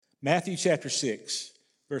Matthew chapter 6,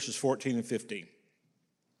 verses 14 and 15.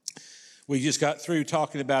 We just got through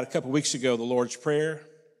talking about a couple weeks ago the Lord's Prayer.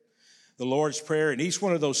 The Lord's Prayer, and each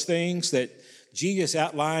one of those things that Jesus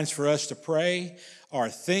outlines for us to pray are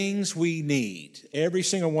things we need. Every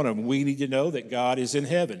single one of them. We need to know that God is in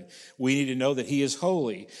heaven. We need to know that He is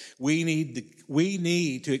holy. We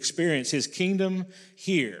need to experience His kingdom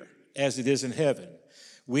here as it is in heaven.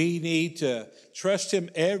 We need to trust Him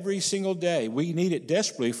every single day. We need it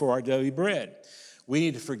desperately for our daily bread. We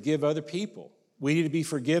need to forgive other people. We need to be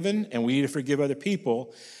forgiven, and we need to forgive other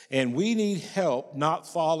people. And we need help not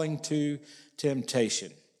falling to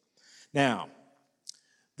temptation. Now,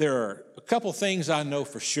 there are a couple things I know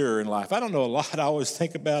for sure in life. I don't know a lot. I always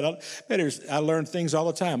think about it. I learn things all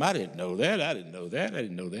the time. I didn't know that. I didn't know that. I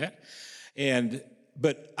didn't know that.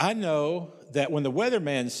 But I know that when the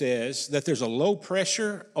weatherman says that there's a low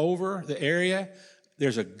pressure over the area,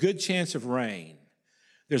 there's a good chance of rain.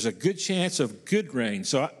 There's a good chance of good rain.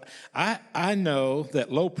 So I know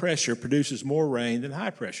that low pressure produces more rain than high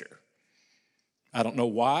pressure. I don't know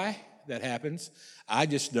why that happens. I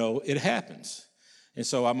just know it happens. And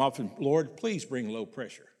so I'm often, Lord, please bring low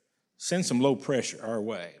pressure. Send some low pressure our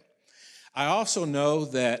way. I also know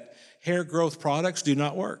that hair growth products do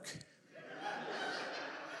not work.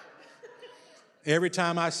 Every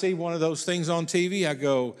time I see one of those things on TV, I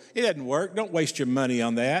go, it doesn't work. Don't waste your money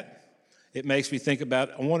on that. It makes me think about,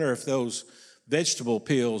 I wonder if those vegetable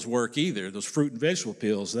pills work either, those fruit and vegetable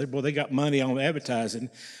pills. They got money on advertising,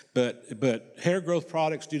 but hair growth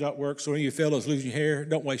products do not work. So when you fellows losing your hair,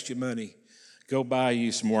 don't waste your money. Go buy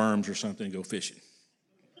you some worms or something and go fishing.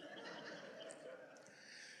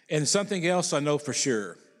 And something else I know for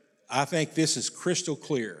sure. I think this is crystal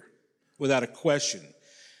clear, without a question.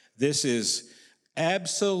 This is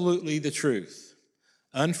absolutely the truth.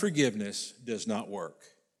 Unforgiveness does not work.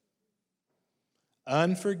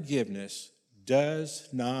 Unforgiveness does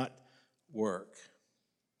not work.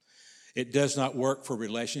 It does not work for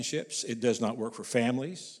relationships. It does not work for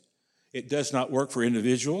families. It does not work for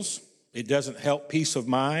individuals. It doesn't help peace of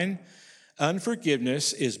mind.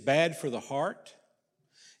 Unforgiveness is bad for the heart.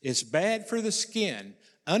 It's bad for the skin.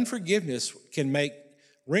 Unforgiveness can make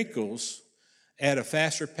wrinkles at a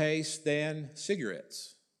faster pace than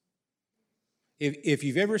cigarettes. If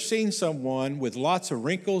you've ever seen someone with lots of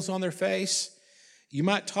wrinkles on their face, you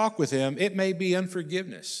might talk with them. It may be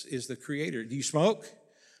unforgiveness is the creator. Do you smoke?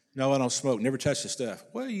 No, I don't smoke. Never touch the stuff.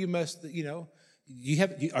 Well, you must,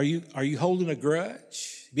 are you holding a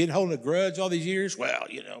grudge? Been holding a grudge all these years? Well,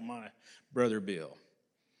 my brother Bill.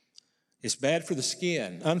 It's bad for the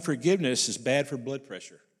skin. Unforgiveness is bad for blood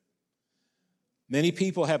pressure. Many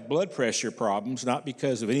people have blood pressure problems, not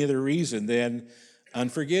because of any other reason than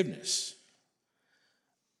unforgiveness.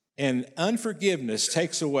 And unforgiveness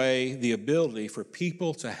takes away the ability for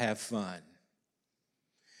people to have fun.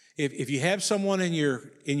 If you have someone in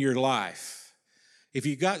your life, if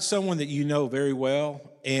you got someone that you know very well,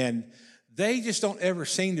 and they just don't ever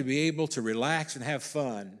seem to be able to relax and have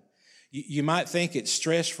fun, you might think it's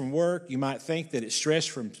stress from work, you might think that it's stress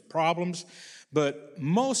from problems, but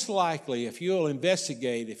most likely, if you'll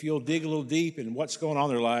investigate, if you'll dig a little deep in what's going on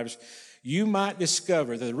in their lives, you might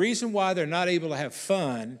discover that the reason why they're not able to have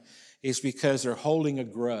fun is because they're holding a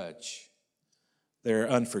grudge. They're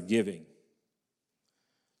unforgiving.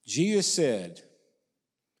 Jesus said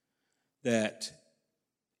that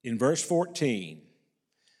in verse 14,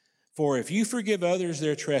 "For if you forgive others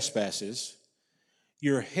their trespasses,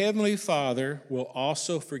 your heavenly Father will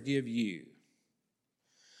also forgive you.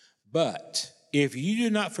 But if you do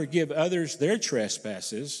not forgive others their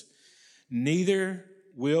trespasses, neither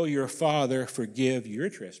will your Father forgive your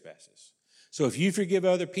trespasses." So if you forgive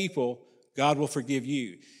other people, God will forgive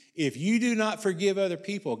you. If you do not forgive other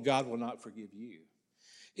people, God will not forgive you.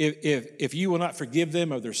 If you will not forgive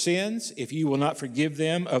them of their sins, if you will not forgive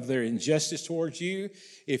them of their injustice towards you,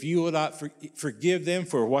 if you will not forgive them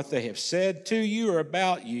for what they have said to you or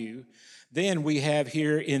about you, then we have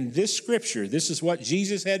here in this scripture, this is what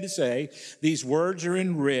Jesus had to say. These words are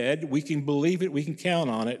in red. We can believe it. We can count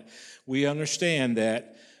on it. We understand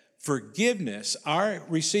that forgiveness, our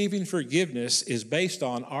receiving forgiveness, is based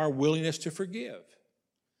on our willingness to forgive.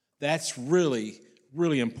 That's really,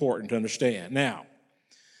 really important to understand. Now,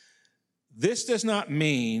 this does not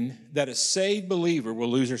mean that a saved believer will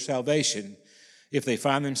lose their salvation if they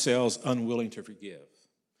find themselves unwilling to forgive.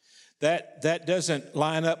 That doesn't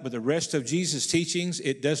line up with the rest of Jesus' teachings.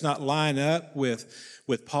 It does not line up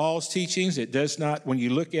with Paul's teachings. It does not, when you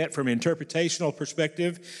look at it from an interpretational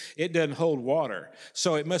perspective, it doesn't hold water.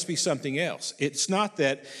 So it must be something else. It's not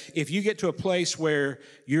that if you get to a place where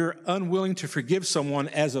you're unwilling to forgive someone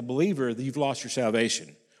as a believer, that you've lost your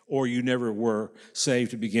salvation. or you never were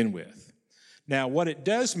saved to begin with. Now, what it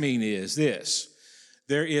does mean is this: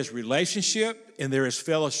 there is relationship and there is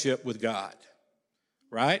fellowship with God,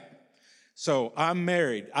 right? So I'm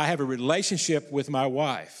married. I have a relationship with my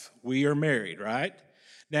wife. We are married, right?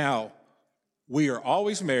 Now, we are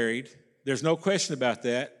always married. There's no question about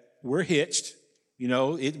that. We're hitched.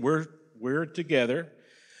 We're together.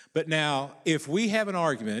 But now, if we have an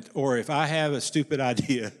argument, or if I have a stupid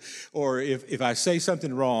idea, or if I say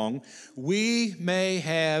something wrong, we may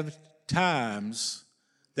have times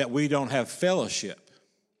that we don't have fellowship,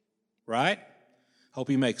 right? Hope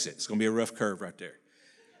he makes it. It's going to be a rough curve right there.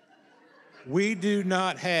 We do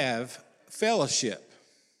not have fellowship.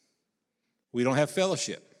 We don't have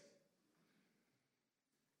fellowship.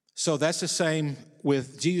 So that's the same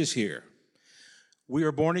with Jesus here. We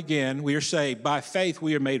are born again. We are saved. By faith,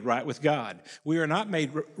 we are made right with God. We are not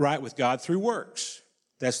made right with God through works.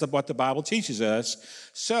 That's what the Bible teaches us.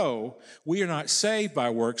 So we are not saved by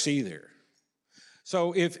works either.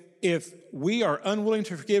 So if we are unwilling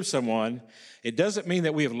to forgive someone, it doesn't mean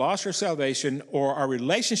that we have lost our salvation or our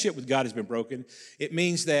relationship with God has been broken. It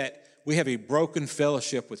means that we have a broken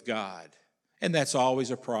fellowship with God. And that's always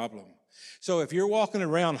a problem. So if you're walking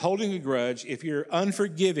around holding a grudge, if you're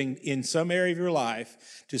unforgiving in some area of your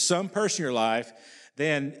life to some person in your life,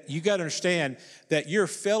 then you got to understand that your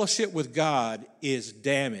fellowship with God is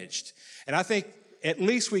damaged. And I think at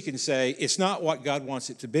least we can say it's not what God wants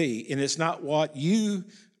it to be, and it's not what you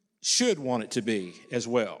should want it to be as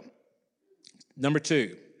well. Number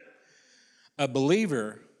 2, a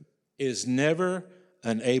believer is never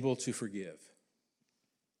unable to forgive.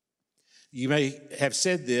 You may have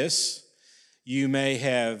said this. You may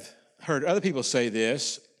have heard other people say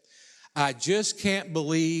this: I just can't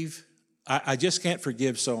believe, I just can't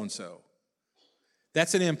forgive so-and-so.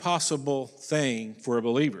 That's an impossible thing for a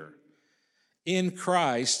believer. In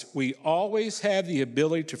Christ, we always have the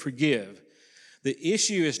ability to forgive. The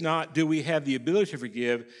issue is not, do we have the ability to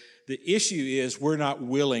forgive? The issue is we're not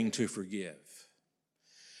willing to forgive.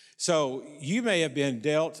 So you may have been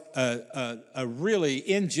dealt a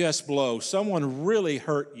really unjust blow. Someone really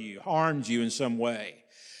hurt you, harmed you in some way.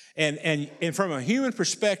 And from a human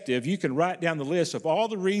perspective, you can write down the list of all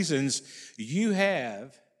the reasons you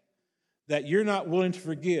have that you're not willing to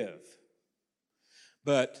forgive.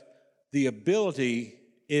 But the ability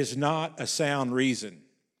is not a sound reason,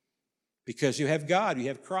 because you have God, you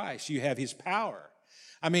have Christ, you have his power.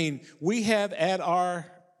 I mean, we have at our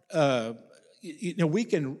we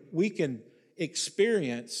can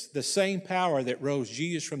experience the same power that rose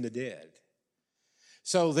Jesus from the dead.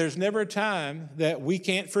 So there's never a time that we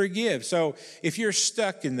can't forgive. So if you're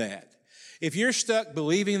stuck in that, if you're stuck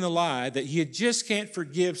believing the lie that you just can't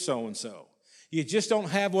forgive so-and-so, you just don't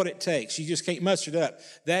have what it takes, you just can't muster it up,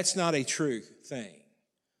 that's not a true thing.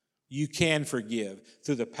 You can forgive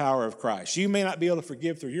through the power of Christ. You may not be able to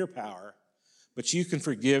forgive through your power, but you can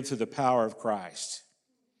forgive through the power of Christ.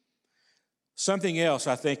 Something else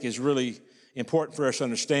I think is really important for us to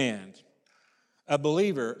understand. A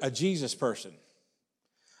believer, a Jesus person,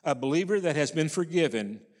 a believer that has been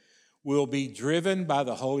forgiven will be driven by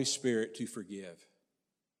the Holy Spirit to forgive.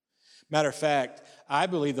 Matter of fact, I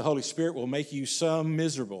believe the Holy Spirit will make you some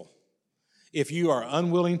miserable if you are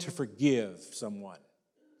unwilling to forgive someone.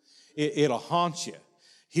 It'll haunt you.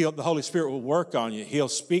 The Holy Spirit will work on you. He'll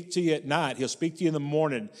speak to you at night. He'll speak to you in the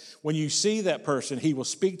morning. When you see that person, he will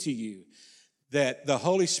speak to you. That the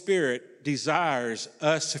Holy Spirit desires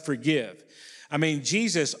us to forgive. I mean,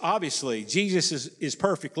 Jesus is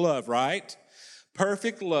perfect love, right?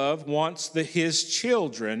 Perfect love wants his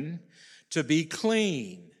children to be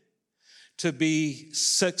clean, to be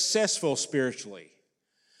successful spiritually,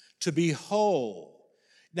 to be whole.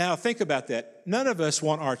 Now, think about that. None of us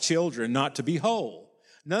want our children not to be whole.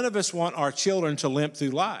 None of us want our children to limp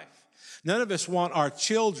through life. None of us want our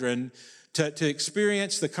children to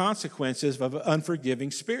experience the consequences of an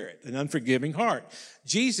unforgiving spirit, an unforgiving heart.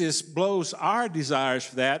 Jesus blows our desires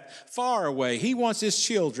for that far away. He wants his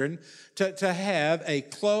children to have a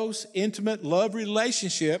close, intimate, love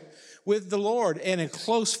relationship with the Lord and a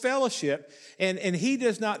close fellowship. And he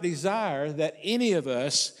does not desire that any of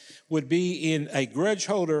us would be in a grudge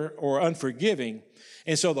holder or unforgiving.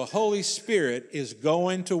 And so the Holy Spirit is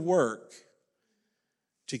going to work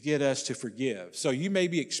to get us to forgive. So you may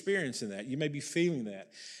be experiencing that. You may be feeling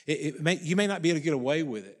that. You may not be able to get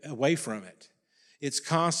away from it. It's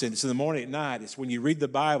constant. It's in the morning, at night. It's when you read the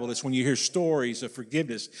Bible. It's when you hear stories of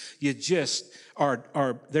forgiveness. You just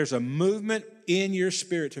there's a movement in your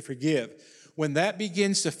spirit to forgive. When that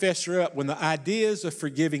begins to fester up, when the ideas of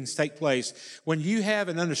forgiving take place, when you have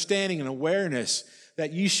an understanding and awareness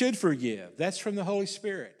that you should forgive. That's from the Holy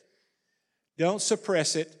Spirit. Don't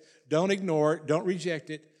suppress it. Don't ignore it. Don't reject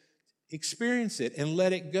it. Experience it and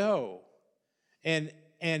let it go. And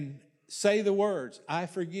say the words, I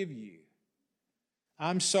forgive you.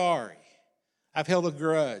 I'm sorry. I've held a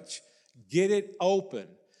grudge. Get it open.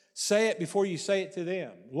 Say it before you say it to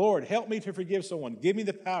them. Lord, help me to forgive someone. Give me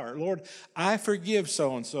the power. Lord, I forgive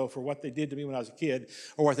so-and-so for what they did to me when I was a kid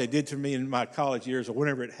or what they did to me in my college years or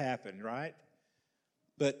whenever it happened, right?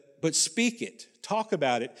 But speak it. Talk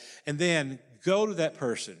about it. And then go to that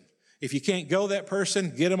person. If you can't go to that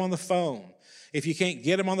person, get them on the phone. If you can't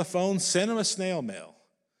get them on the phone, send them a snail mail.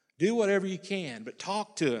 Do whatever you can, but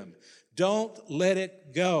talk to them. Don't let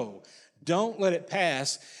it go. Don't let it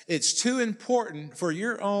pass. It's too important for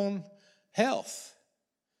your own health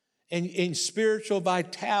and spiritual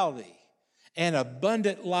vitality and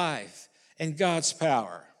abundant life and God's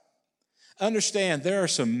power. Understand there are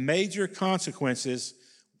some major consequences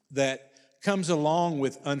that comes along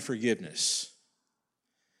with unforgiveness.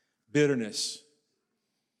 Bitterness.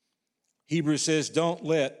 Hebrews says, don't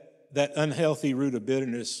let that unhealthy root of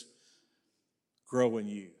bitterness grow in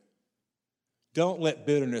you. Don't let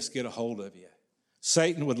bitterness get a hold of you.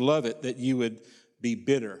 Satan would love it that you would be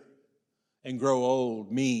bitter and grow old,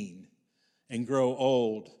 mean, and grow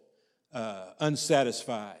old,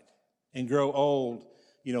 unsatisfied, and grow old,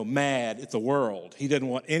 mad at the world. He doesn't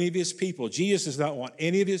want any of his people. Jesus does not want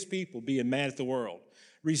any of his people being mad at the world.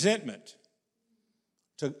 Resentment.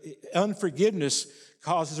 Unforgiveness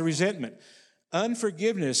causes resentment.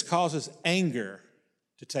 Unforgiveness causes anger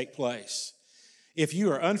to take place. If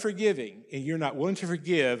you are unforgiving and you're not willing to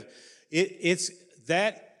forgive, it's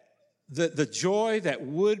that the joy that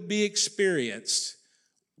would be experienced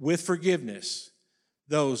with forgiveness,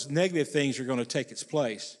 those negative things are going to take its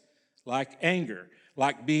place, like anger,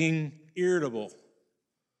 like being irritable.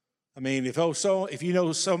 I mean, if you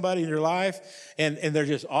know somebody in your life and they're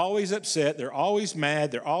just always upset, they're always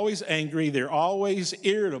mad, they're always angry, they're always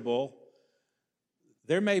irritable,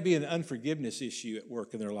 there may be an unforgiveness issue at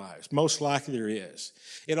work in their lives. Most likely there is.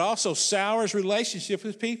 It also sours relationship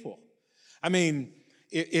with people. I mean,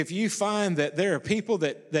 if you find that there are people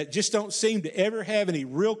that just don't seem to ever have any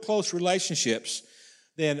real close relationships,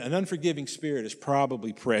 then an unforgiving spirit is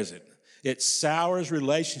probably present. It sours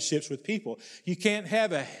relationships with people. You can't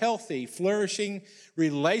have a healthy, flourishing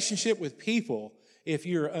relationship with people if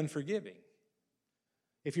you're unforgiving.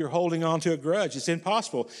 If you're holding on to a grudge, it's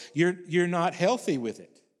impossible. You're not healthy with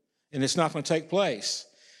it, and it's not going to take place.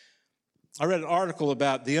 I read an article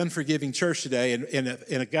about the unforgiving church today,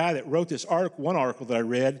 and a guy that wrote this article, one article that I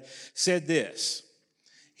read, said this.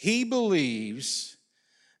 He believes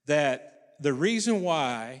that the reason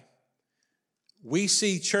why we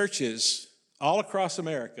see churches all across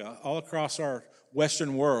America, all across our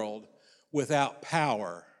Western world, without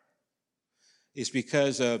power is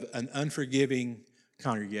because of an unforgiving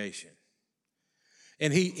congregation.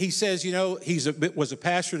 And he says, was a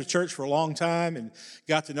pastor at a church for a long time and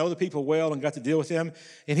got to know the people well and got to deal with them.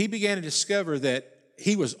 And he began to discover that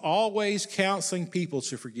he was always counseling people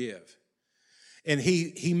to forgive. And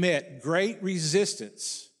he met great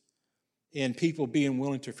resistance in people being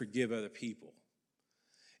willing to forgive other people.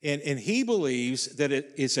 And he believes that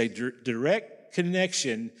it is a direct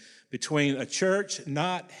connection between a church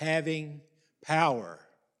not having power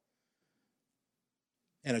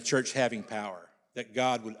and a church having power, that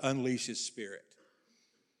God would unleash his Spirit.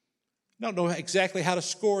 I don't know exactly how to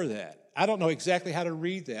score that. I don't know exactly how to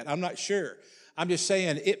read that. I'm not sure. I'm just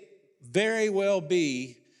saying it very well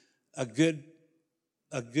be a good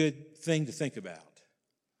thing to think about.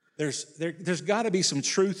 There's got to be some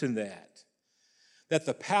truth in that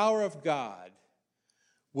the power of God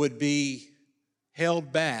would be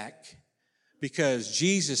held back because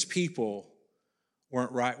Jesus' people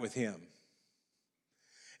weren't right with him.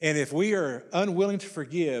 And if we are unwilling to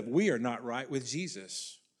forgive, we are not right with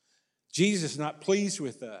Jesus. Jesus is not pleased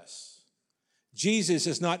with us. Jesus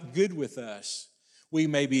is not good with us. We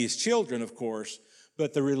may be his children, of course,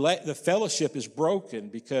 but the fellowship is broken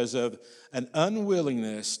because of an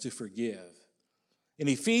unwillingness to forgive. And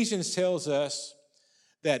Ephesians tells us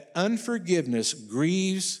that unforgiveness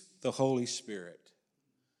grieves the Holy Spirit.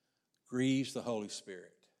 Grieves the Holy Spirit.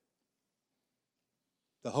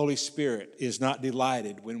 The Holy Spirit is not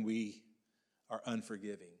delighted when we are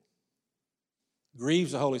unforgiving.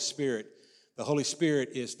 Grieves the Holy Spirit. The Holy Spirit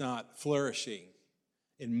is not flourishing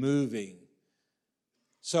and moving.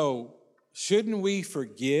 So, shouldn't we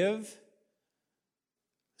forgive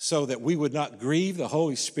so that we would not grieve the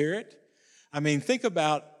Holy Spirit? I mean, think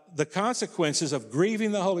about the consequences of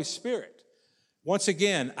grieving the Holy Spirit. Once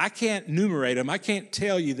again, I can't enumerate them. I can't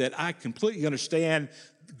tell you that I completely understand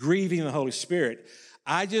grieving the Holy Spirit.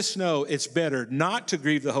 I just know it's better not to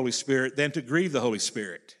grieve the Holy Spirit than to grieve the Holy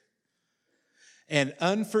Spirit. And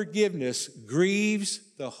unforgiveness grieves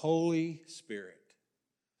the Holy Spirit.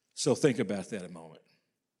 So think about that a moment.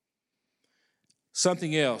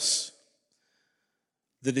 Something else.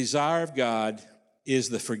 The desire of God is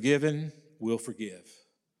the forgiven will forgive.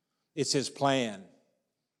 It's his plan.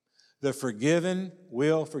 The forgiven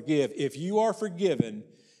will forgive. If you are forgiven,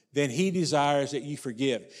 then he desires that you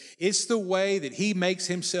forgive. It's the way that he makes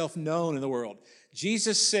himself known in the world.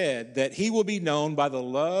 Jesus said that he will be known by the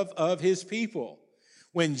love of his people.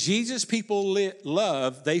 When Jesus' people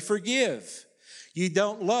love, they forgive. You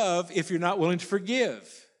don't love if you're not willing to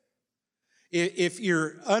forgive. If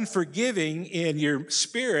you're unforgiving in your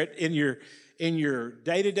spirit, in your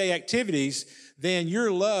day-to-day activities, then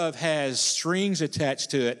your love has strings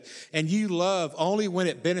attached to it, and you love only when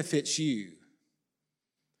it benefits you.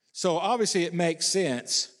 So obviously it makes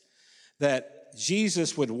sense that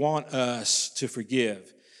Jesus would want us to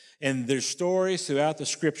forgive. And there's stories throughout the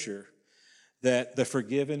scripture that the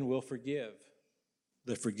forgiven will forgive.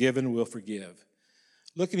 The forgiven will forgive.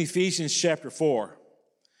 Look in Ephesians chapter 4,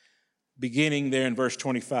 beginning there in verse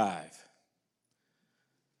 25.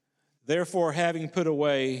 Therefore, having put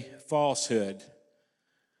away falsehood,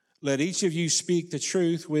 let each of you speak the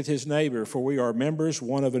truth with his neighbor, for we are members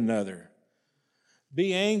one of another.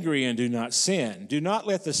 Be angry and do not sin. Do not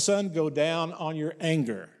let the sun go down on your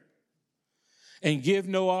anger, and give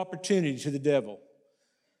no opportunity to the devil.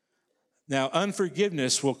 Now,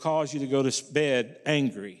 unforgiveness will cause you to go to bed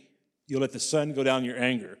angry. You'll let the sun go down on your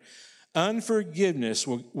anger. Unforgiveness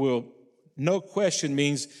will no question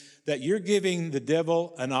means that you're giving the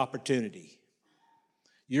devil an opportunity.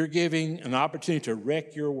 You're giving an opportunity to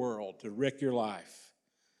wreck your world, to wreck your life.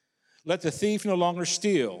 Let the thief no longer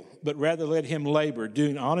steal, but rather let him labor,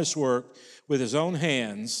 doing honest work with his own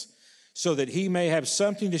hands, so that he may have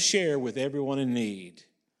something to share with everyone in need.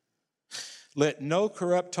 Let no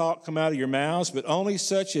corrupt talk come out of your mouths, but only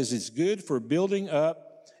such as is good for building up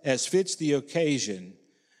as fits the occasion,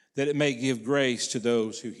 that it may give grace to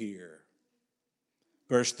those who hear.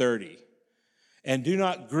 Verse 30, and do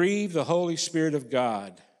not grieve the Holy Spirit of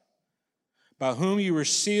God, by whom you were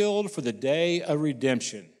sealed for the day of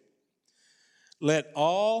redemption. Let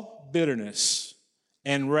all bitterness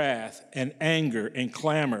and wrath and anger and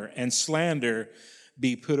clamor and slander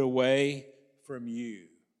be put away from you.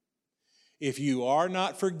 If you are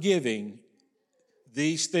not forgiving,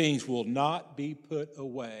 these things will not be put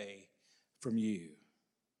away from you,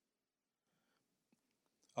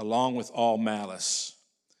 along with all malice.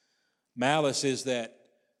 Malice is that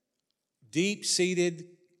deep-seated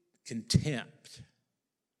contempt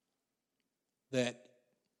that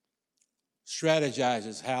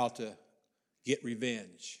strategizes how to get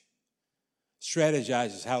revenge,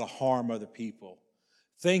 strategizes how to harm other people,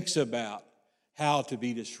 thinks about how to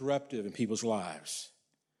be disruptive in people's lives.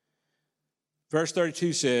 Verse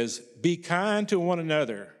 32 says, be kind to one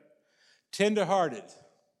another, tenderhearted.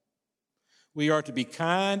 We are to be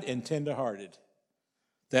kind and tenderhearted.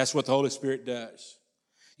 That's what the Holy Spirit does.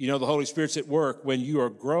 You know, the Holy Spirit's at work when you are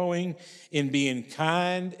growing in being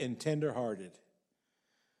kind and tenderhearted.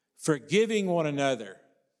 Forgiving one another.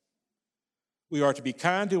 We are to be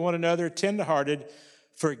kind to one another, tenderhearted,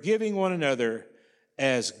 forgiving one another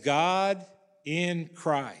as God in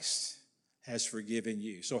Christ has forgiven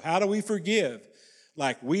you. So how do we forgive?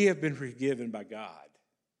 Like we have been forgiven by God.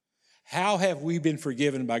 How have we been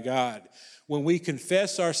forgiven by God? When we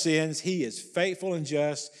confess our sins, he is faithful and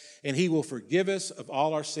just, and he will forgive us of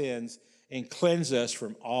all our sins and cleanse us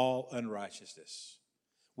from all unrighteousness.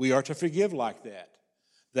 We are to forgive like that.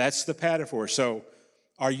 That's the pattern for us. So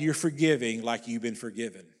are you forgiving like you've been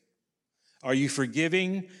forgiven? Are you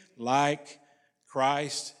forgiving like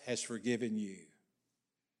Christ has forgiven you?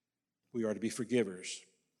 We are to be forgivers.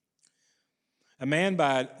 A man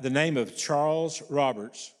by the name of Charles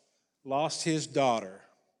Roberts lost his daughter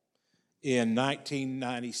in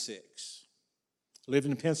 1996. Lived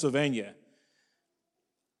in Pennsylvania,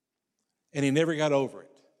 and he never got over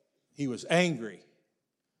it. He was angry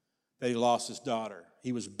that he lost his daughter.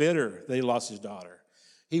 He was bitter that he lost his daughter.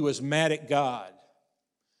 He was mad at God,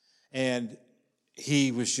 and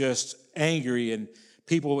he was just angry, and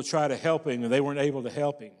people would try to help him, and they weren't able to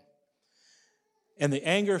help him. And the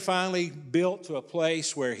anger finally built to a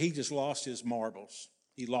place where he just lost his marbles.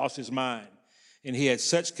 He lost his mind. And he had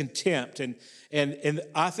such contempt. And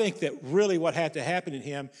I think that really what had to happen in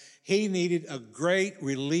him, he needed a great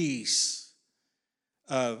release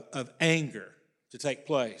of anger to take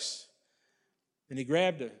place. And he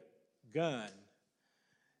grabbed a gun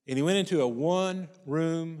And he went into a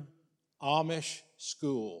one-room Amish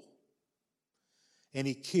school, and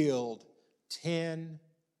he killed 10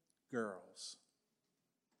 girls.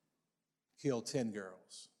 Killed 10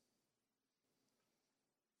 girls.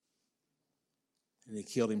 And he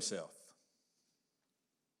killed himself.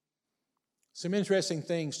 Some interesting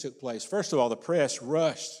things took place. First of all, the press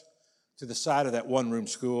rushed to the side of that one-room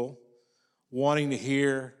school, wanting to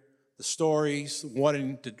hear the stories,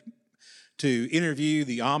 wanting to interview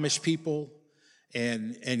the Amish people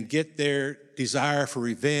and get their desire for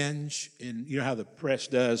revenge. And you know how the press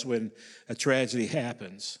does when a tragedy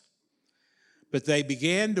happens. But they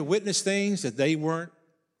began to witness things that they weren't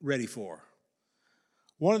ready for.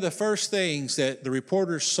 One of the first things that the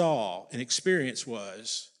reporters saw and experienced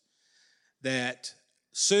was that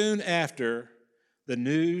soon after the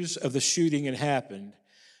news of the shooting had happened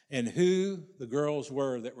and who the girls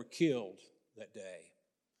were that were killed that day,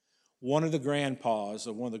 one of the grandpas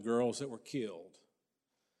of one of the girls that were killed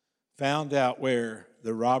found out where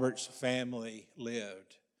the Roberts family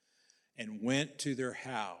lived and went to their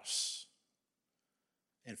house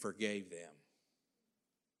and forgave them.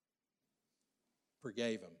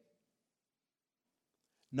 Forgave them.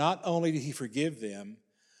 Not only did he forgive them,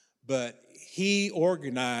 but he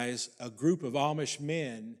organized a group of Amish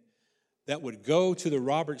men that would go to the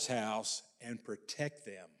Roberts house and protect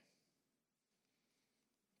them.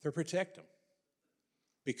 To protect them.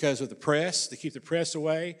 Because of the press, to keep the press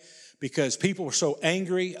away, because people were so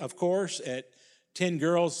angry, of course, at 10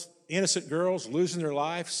 girls, innocent girls, losing their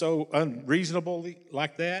life so unreasonably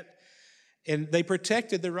like that. And they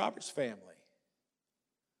protected the Roberts family.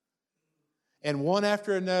 And one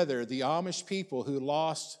after another, the Amish people who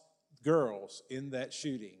lost girls in that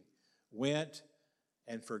shooting went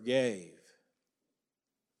and forgave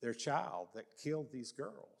their child that killed these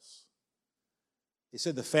girls. He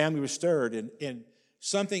said the family was stirred, and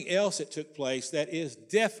something else that took place that is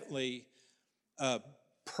definitely a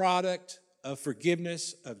product of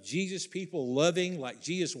forgiveness, of Jesus' people loving like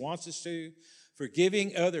Jesus wants us to,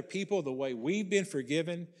 forgiving other people the way we've been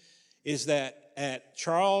forgiven, is that at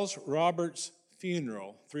Charles Roberts'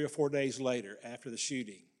 funeral, 3 or 4 days later after the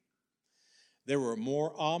shooting, there were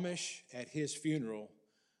more Amish at his funeral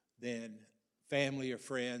than family or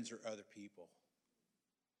friends or other people.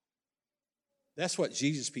 That's what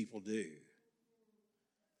Jesus people do.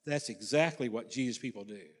 That's exactly what Jesus people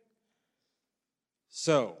do.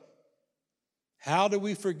 So, how do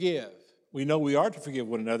we forgive? We know we are to forgive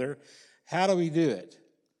one another. How do we do it?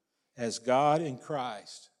 As God in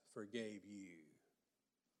Christ forgave you.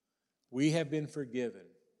 We have been forgiven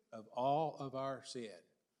of all of our sin,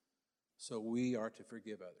 so we are to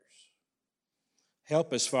forgive others.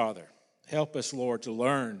 Help us, Father. Help us, Lord, to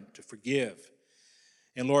learn to forgive.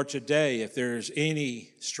 And Lord, today, if there's any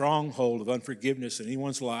stronghold of unforgiveness in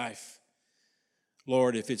anyone's life,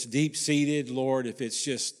 Lord, if it's deep-seated, Lord, if it's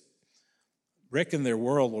just wrecking their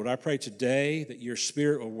world, Lord, I pray today that your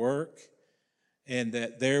Spirit will work and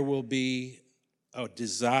that there will be a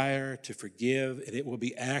desire to forgive and it will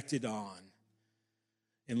be acted on.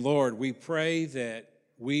 And Lord, we pray that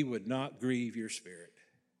we would not grieve your Spirit,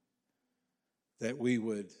 that we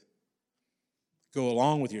would go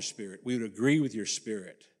along with your Spirit, we would agree with your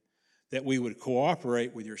Spirit, that we would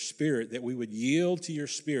cooperate with your Spirit, that we would yield to your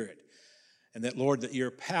Spirit, and that, Lord, that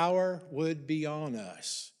your power would be on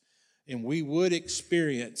us, and we would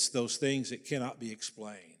experience those things that cannot be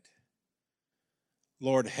explained.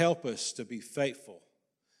 Lord, help us to be faithful.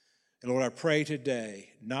 And Lord, I pray today,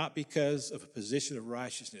 not because of a position of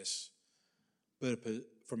righteousness, but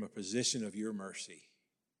from a position of your mercy.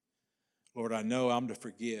 Lord, I know I'm to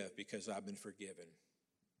forgive because I've been forgiven.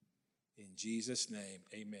 In Jesus' name,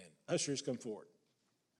 amen. Ushers, come forward.